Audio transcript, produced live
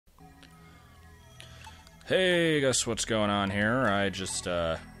Hey, guess what's going on here? I just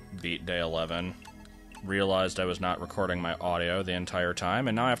beat day 11, realized I was not recording my audio the entire time,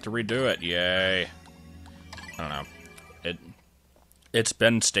 and now I have to redo it. Yay. I don't know. It's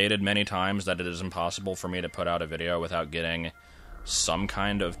been stated many times that it is impossible for me to put out a video without getting some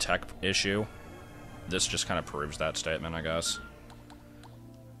kind of tech issue. This just kind of proves that statement, I guess.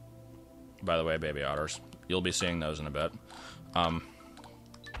 By the way, baby otters, you'll be seeing those in a bit.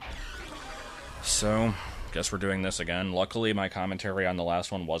 So, guess we're doing this again. Luckily, my commentary on the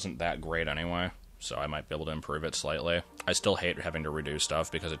last one wasn't that great anyway, so I might be able to improve it slightly. I still hate having to redo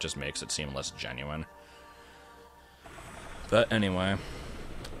stuff because it just makes it seem less genuine. But anyway,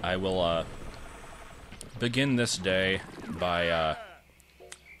 I will begin this day by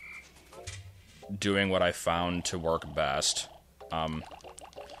doing what I found to work best.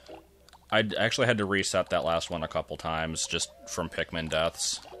 I actually had to reset that last one a couple times just from Pikmin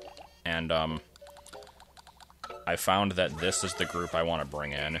deaths, and I found that this is the group I want to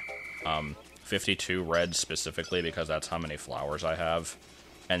bring in. 52 red specifically because that's how many flowers I have,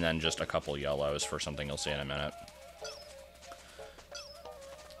 and then just a couple yellows for something you'll see in a minute.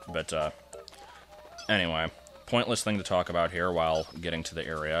 But anyway, pointless thing to talk about here while getting to the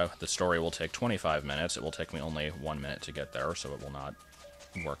area. The story will take 25 minutes. It will take me only 1 minute to get there, so it will not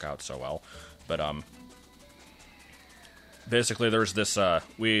work out so well. But basically there's this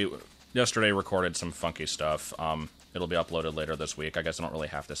we yesterday recorded some funky stuff. It'll be uploaded later this week. I guess I don't really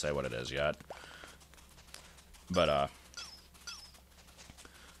have to say what it is yet. But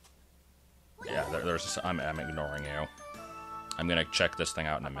yeah, there's I'm ignoring you. I'm gonna check this thing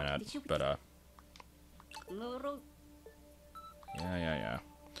out in a minute, but yeah.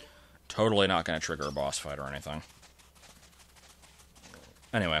 Totally not gonna trigger a boss fight or anything.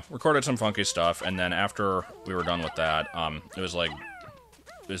 Anyway, recorded some funky stuff, and then after we were done with that, it was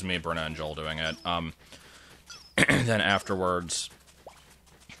me, Brenna, and Joel doing it. Then afterwards,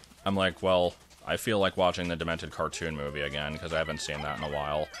 I'm like, well, I feel like watching the Demented cartoon movie again, because I haven't seen that in a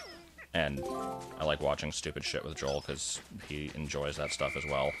while. And I like watching stupid shit with Joel, because he enjoys that stuff as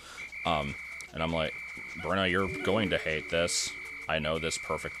well. And I'm like, Brenna, you're going to hate this. I know this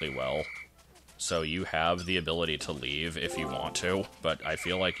perfectly well. So you have the ability to leave if you want to, but I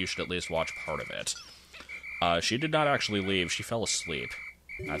feel like you should at least watch part of it. She did not actually leave, she fell asleep.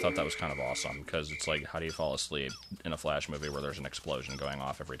 I thought that was kind of awesome, because it's like, how do you fall asleep in a Flash movie where there's an explosion going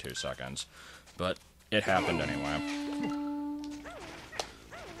off every 2 seconds? But it happened anyway.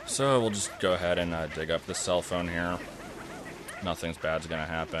 So we'll just go ahead and dig up the cell phone here. Nothing's bad's gonna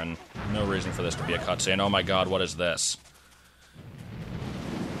happen. No reason for this to be a cutscene. Oh my god, what is this?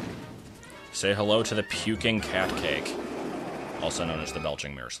 Say hello to the puking cat cake, also known as the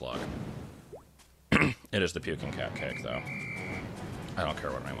belching mirror slug. It is the puking cat cake, though. I don't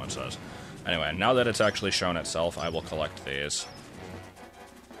care what anyone says. Anyway, now that it's actually shown itself, I will collect these.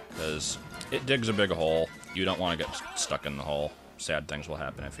 Because it digs a big hole. You don't want to get stuck in the hole. Sad things will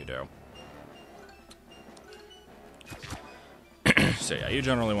happen if you do. So yeah, you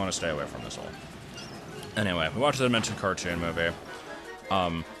generally want to stay away from this hole. Anyway, we watched the Demented cartoon movie.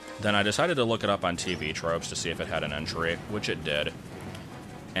 Then I decided to look it up on TV Tropes to see if it had an entry, which it did.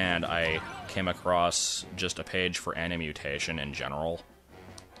 And I came across just a page for Animutation in general.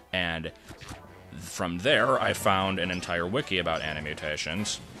 And from there, I found an entire wiki about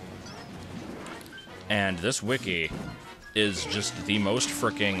Animutations. And this wiki is just the most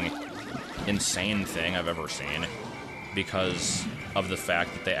freaking insane thing I've ever seen, because of the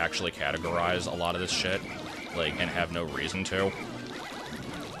fact that they actually categorize a lot of this shit, like, and have no reason to.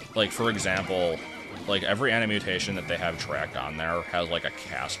 Like, for example, like, every Animutation that they have tracked on there has, like, a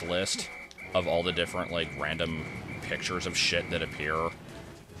cast list of all the different, like, random pictures of shit that appear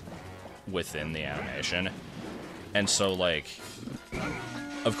within the animation. And so, like,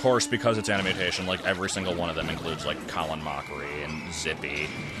 of course, because it's Animutation, like, every single one of them includes, like, Colin Mockery and Zippy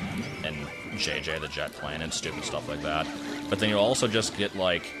and JJ the Jet Plane and stupid stuff like that. But then you'll also just get,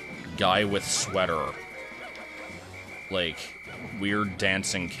 like, guy with sweater, like, weird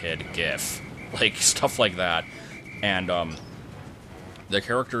dancing kid gif, like, stuff like that. And, the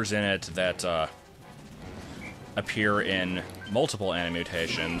characters in it that, appear in multiple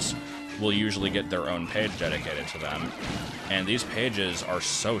Animutations will usually get their own page dedicated to them. And these pages are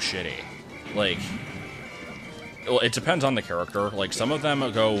so shitty. Like, well, it depends on the character. Like, some of them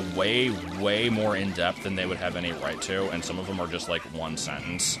go way, way more in-depth than they would have any right to, and some of them are just, like, one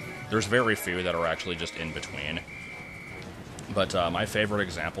sentence. There's very few that are actually just in between. But my favorite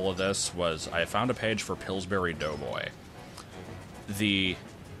example of this was I found a page for Pillsbury Doughboy. The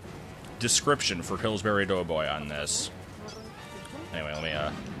description for Pillsbury Doughboy on this... Anyway, let me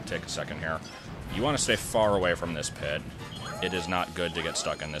take a second here. You want to stay far away from this pit. It is not good to get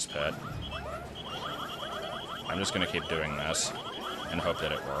stuck in this pit. I'm just going to keep doing this and hope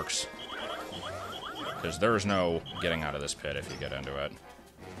that it works. Because there is no getting out of this pit if you get into it.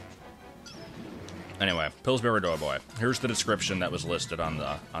 Anyway, Pillsbury Doughboy. Here's the description that was listed on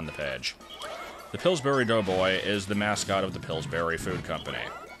the page. The Pillsbury Doughboy is the mascot of the Pillsbury Food Company.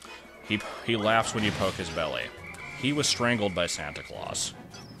 He laughs when you poke his belly. He was strangled by Santa Claus.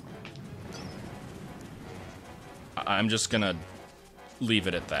 I'm just gonna leave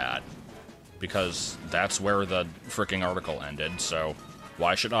it at that. Because that's where the fricking article ended, so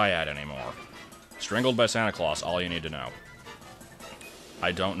why should I add any more? Strangled by Santa Claus, all you need to know.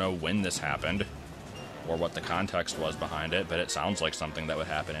 I don't know when this happened, or what the context was behind it, but it sounds like something that would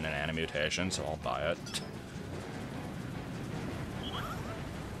happen in an Animutation, so I'll buy it.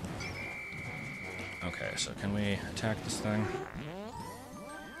 Okay, so can we attack this thing?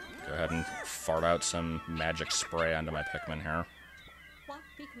 Go ahead and fart out some magic spray onto my Pikmin here.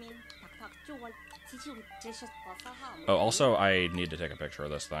 Oh, also, I need to take a picture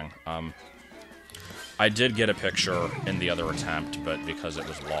of this thing. I did get a picture in the other attempt, but because it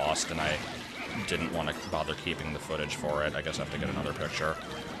was lost and I didn't want to bother keeping the footage for it, I guess I have to get another picture.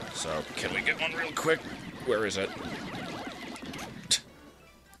 So, can we get one real quick? Where is it?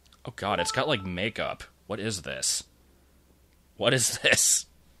 Oh god, it's got, like, makeup. What is this? What is this?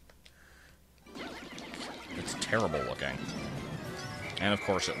 It's terrible looking. And, of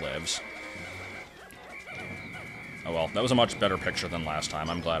course, it lives. Oh well, that was a much better picture than last time.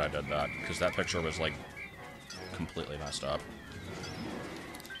 I'm glad I did that, because that picture was, like, completely messed up.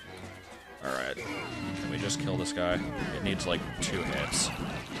 Alright. Can we just kill this guy? It needs, like, 2 hits.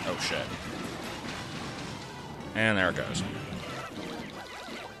 Oh, shit. And there it goes.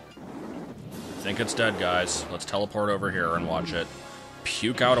 I think it's dead, guys. Let's teleport over here and watch it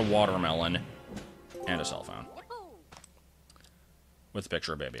puke out a watermelon and a cell phone. With a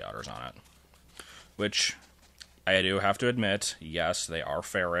picture of baby otters on it. Which, I do have to admit, yes, they are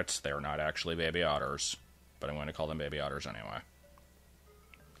ferrets. They are not actually baby otters. But I'm going to call them baby otters anyway.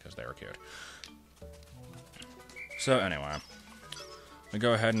 Because they are cute. So, anyway. We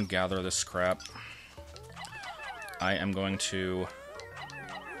go ahead and gather this scrap. I am going to...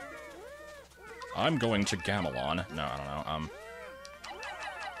 Gamelon. No, I don't know. I'm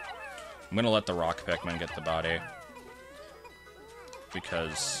going to let the rock Pikmin get the body.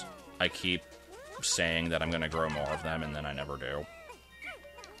 Because I keep saying that I'm going to grow more of them, and then I never do.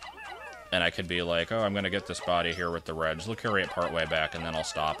 And I could be like, oh, I'm going to get this body here with the reds. They'll carry it partway back, and then I'll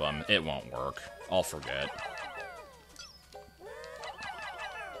stop them. It won't work. I'll forget.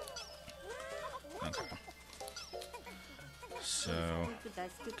 Okay. So,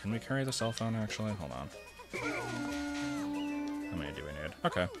 can we carry the cell phone, actually? Hold on. How many do we need?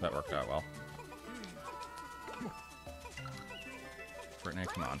 Okay, that worked out well. Brittany,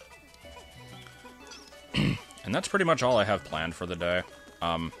 come on. And that's pretty much all I have planned for the day.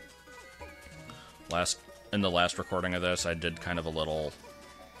 In the last recording of this, I did kind of a little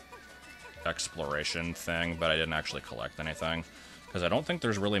exploration thing, but I didn't actually collect anything. Because I don't think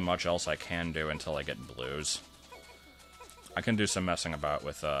there's really much else I can do until I get blues. I can do some messing about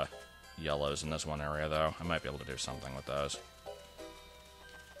with yellows in this one area, though. I might be able to do something with those.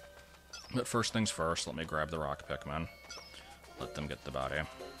 But first things first, let me grab the rock Pikmin. Let them get the body.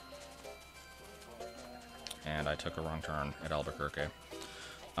 And I took a wrong turn at Albuquerque.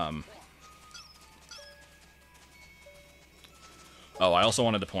 Oh, I also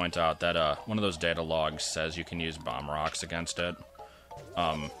wanted to point out that one of those data logs says you can use bomb rocks against it.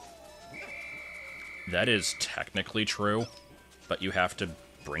 That is technically true, but you have to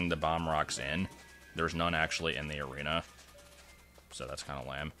bring the bomb rocks in. There's none actually in the arena, so that's kind of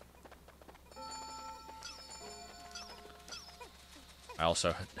lame. I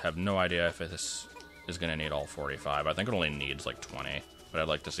also have no idea if this is going to need all 45. I think it only needs like 20, but I'd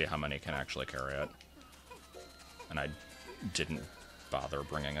like to see how many can actually carry it. And I didn't bother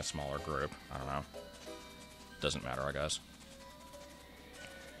bringing a smaller group. I don't know. Doesn't matter, I guess.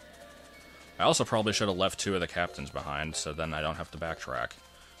 I also probably should have left 2 of the captains behind, so then I don't have to backtrack.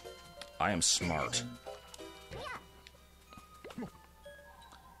 I am smart.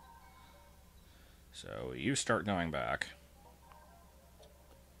 So, you start going back.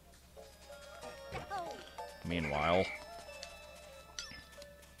 Meanwhile...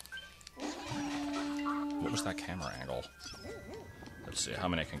 What was that camera angle? Let's see, how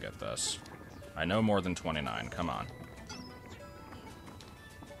many can get this? I know more than 29, come on.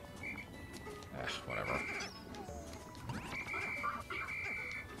 Whatever.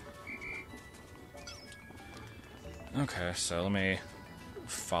 Okay, so let me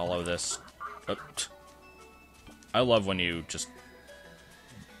follow this I love when you just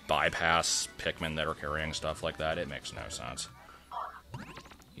bypass Pikmin that are carrying stuff like that. It makes no sense.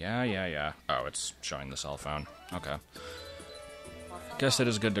 Yeah. Oh, it's showing the cell phone. Okay. Guess it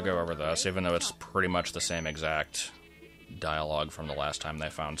is good to go over this, even though it's pretty much the same exact dialogue from the last time they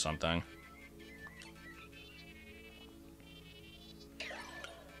found something.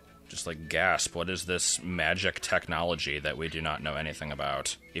 Just like, gasp, what is this magic technology that we do not know anything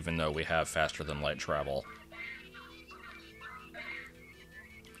about, even though we have faster-than-light travel?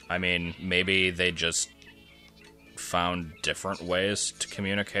 I mean, maybe they just found different ways to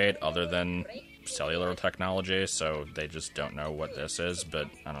communicate other than cellular technology, so they just don't know what this is, but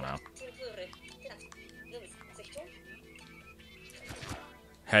I don't know.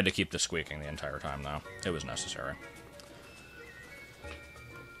 Had to keep the squeaking the entire time, though. It was necessary.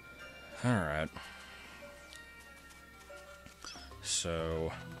 Alright.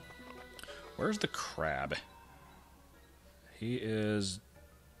 So, where's the crab? He is...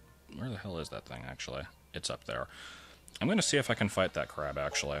 Where the hell is that thing, actually? It's up there. I'm going to see if I can fight that crab,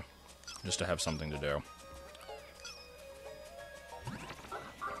 actually. Just to have something to do.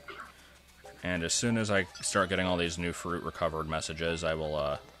 And as soon as I start getting all these new fruit recovered messages, I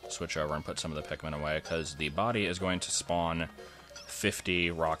will switch over and put some of the Pikmin away, because the body is going to spawn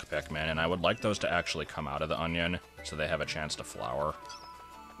 50 rock Pikmin, and I would like those to actually come out of the onion, so they have a chance to flower,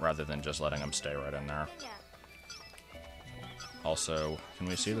 rather than just letting them stay right in there. Also, can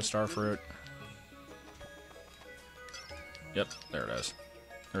we see the star fruit? Yep, there it is.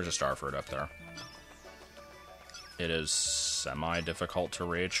 There's a star fruit up there. It is semi-difficult to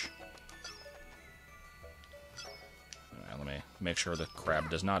reach. Right, let me make sure the crab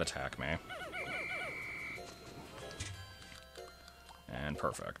does not attack me. And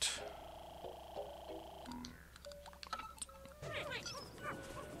perfect.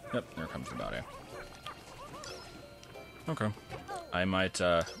 Yep, there comes the body. Okay. I might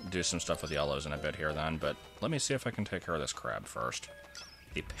do some stuff with yellows in a bit here then, but let me see if I can take care of this crab first.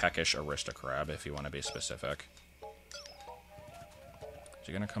 The peckish aristocrab, if you want to be specific. Is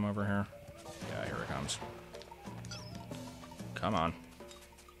he gonna come over here? Yeah, here he comes. Come on.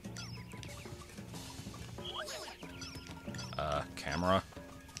 Camera?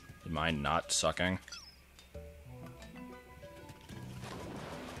 You mind not sucking?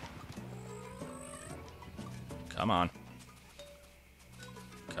 Come on.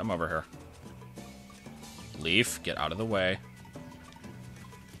 Come over here. Leaf, get out of the way.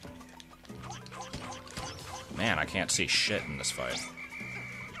 Man, I can't see shit in this fight.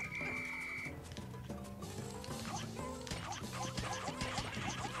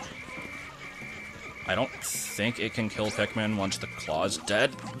 I don't think it can kill Pikmin once the claw's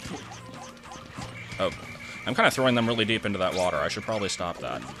dead. Oh, I'm kind of throwing them really deep into that water. I should probably stop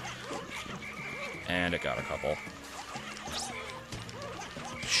that. And it got a couple.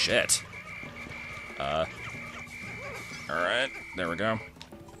 Shit. Alright, there we go.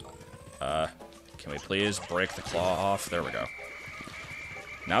 Can we please break the claw off? There we go.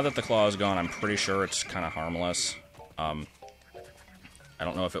 Now that the claw is gone, I'm pretty sure it's kind of harmless. I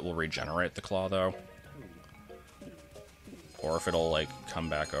don't know if it will regenerate the claw, though. Or if it'll, like, come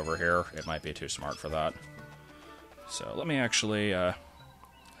back over here. It might be too smart for that. So, let me actually,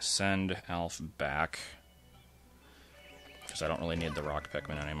 send Alf back. Because I don't really need the rock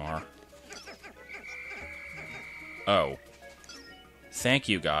Pikmin anymore. Oh. Thank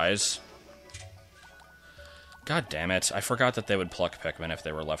you, guys. God damn it. I forgot that they would pluck Pikmin if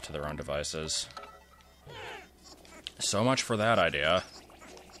they were left to their own devices. So much for that idea.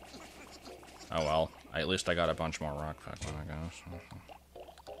 Oh well. At least I got a bunch more rock Pikmin, I guess.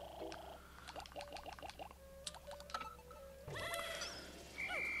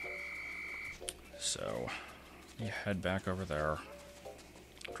 So, you head back over there.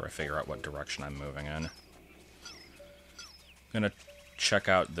 After I figure out what direction I'm moving in. I'm gonna check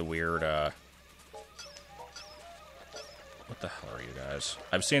out the weird, what the hell are you guys?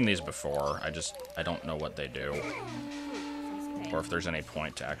 I've seen these before, I don't know what they do. Or if there's any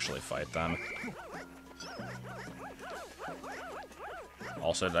point to actually fight them.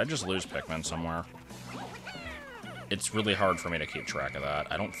 Also, did I just lose Pikmin somewhere? It's really hard for me to keep track of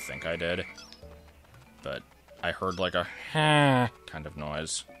that. I don't think I did. But I heard like a kind of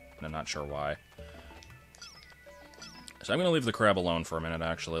noise, and I'm not sure why. So I'm going to leave the crab alone for a minute,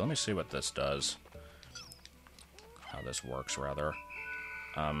 actually. Let me see what this does. How this works, rather.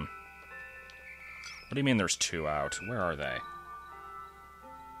 What do you mean there's two out? Where are they?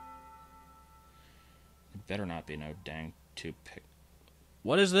 It better not be no dang two pick.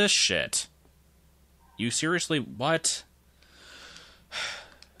 What is this shit? You seriously, what?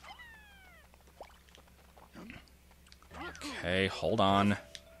 Okay, hold on.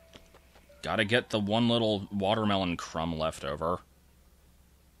 Gotta get the one little watermelon crumb left over.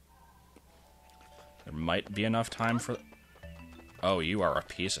 There might be enough time for... Oh, you are a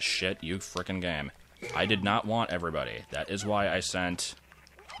piece of shit, you frickin' game. I did not want everybody. That is why I sent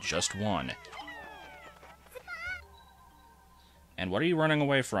just one. And what are you running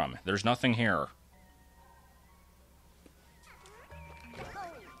away from? There's nothing here.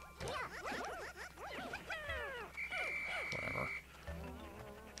 Whatever.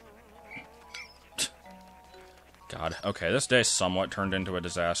 God. Okay, this day somewhat turned into a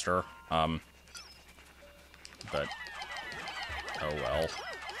disaster. But... oh well.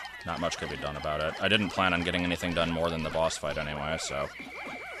 Not much could be done about it. I didn't plan on getting anything done more than the boss fight anyway, so...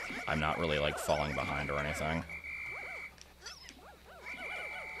 I'm not really, like, falling behind or anything.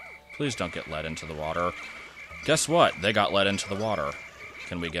 Please don't get led into the water. Guess what? They got led into the water.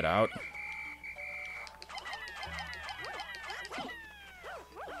 Can we get out?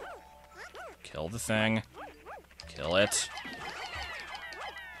 Kill the thing. Kill it.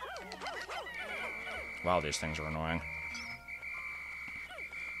 Wow, these things are annoying.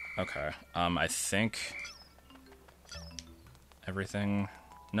 Okay, I think... everything...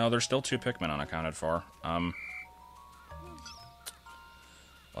 No, there's still 2 Pikmin unaccounted for.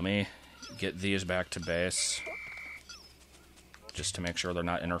 Let me get these back to base. Just to make sure they're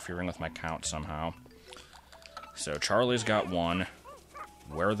not interfering with my count somehow. So, Charlie's got 1.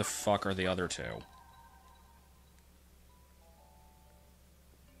 Where the fuck are the other 2?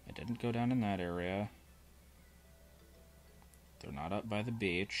 I didn't go down in that area. They're not up by the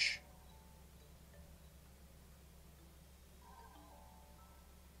beach.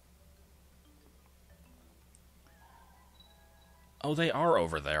 Oh, they are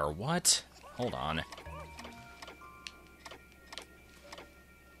over there. What? Hold on.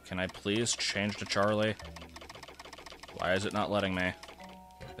 Can I please change to Charlie? Why is it not letting me?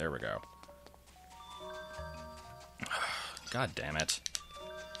 There we go. God damn it.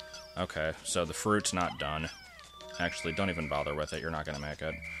 Okay, so the fruit's not done. Actually, don't even bother with it. You're not going to make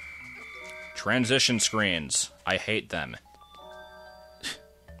it. Transition screens. I hate them.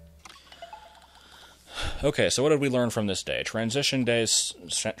 Okay, so what did we learn from this day? Transition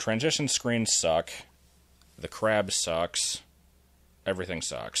screens suck. The crab sucks. Everything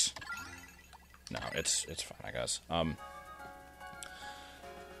sucks. No, it's fine, I guess.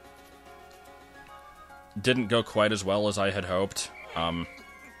 Didn't go quite as well as I had hoped.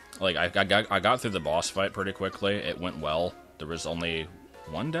 Like, I got through the boss fight pretty quickly. It went well. There was only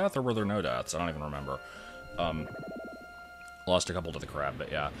 1 death, or were there no deaths? I don't even remember. Lost a couple to the crab,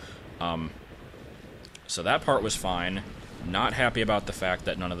 but yeah. So that part was fine. Not happy about the fact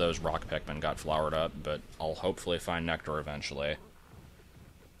that none of those rock Pikmin got flowered up, but I'll hopefully find nectar eventually.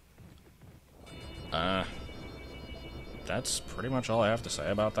 That's pretty much all I have to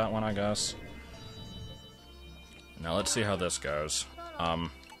say about that one, I guess. Now let's see how this goes.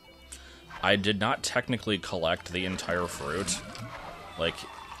 I did not technically collect the entire fruit. Like,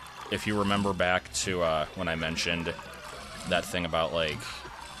 if you remember back to when I mentioned that thing about, like,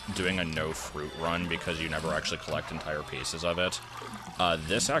 doing a no-fruit run because you never actually collect entire pieces of it,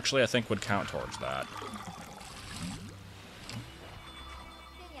 this actually, I think, would count towards that.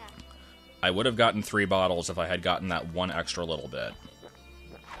 I would have gotten 3 bottles if I had gotten that 1 extra little bit.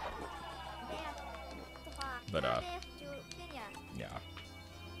 But, yeah.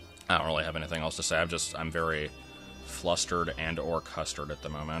 I don't really have anything else to say. I'm very flustered and or custard at the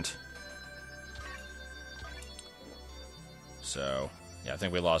moment. So, yeah, I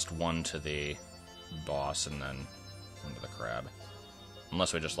think we lost 1 to the boss and then 1 to the crab.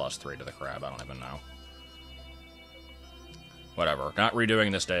 Unless we just lost 3 to the crab, I don't even know. Whatever. Not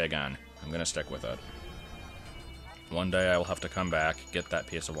redoing this day again. I'm gonna stick with it. One day I will have to come back, get that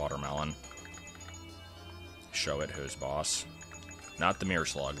piece of watermelon. Show it who's boss. Not the mirror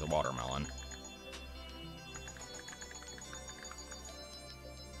slug, the watermelon.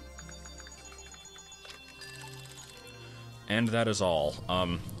 And that is all.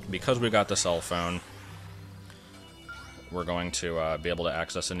 Because we got the cell phone, we're going to be able to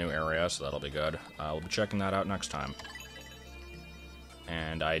access a new area, so that'll be good. We'll be checking that out next time.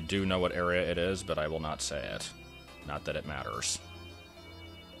 And I do know what area it is, but I will not say it. Not that it matters.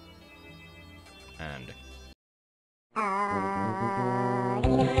 And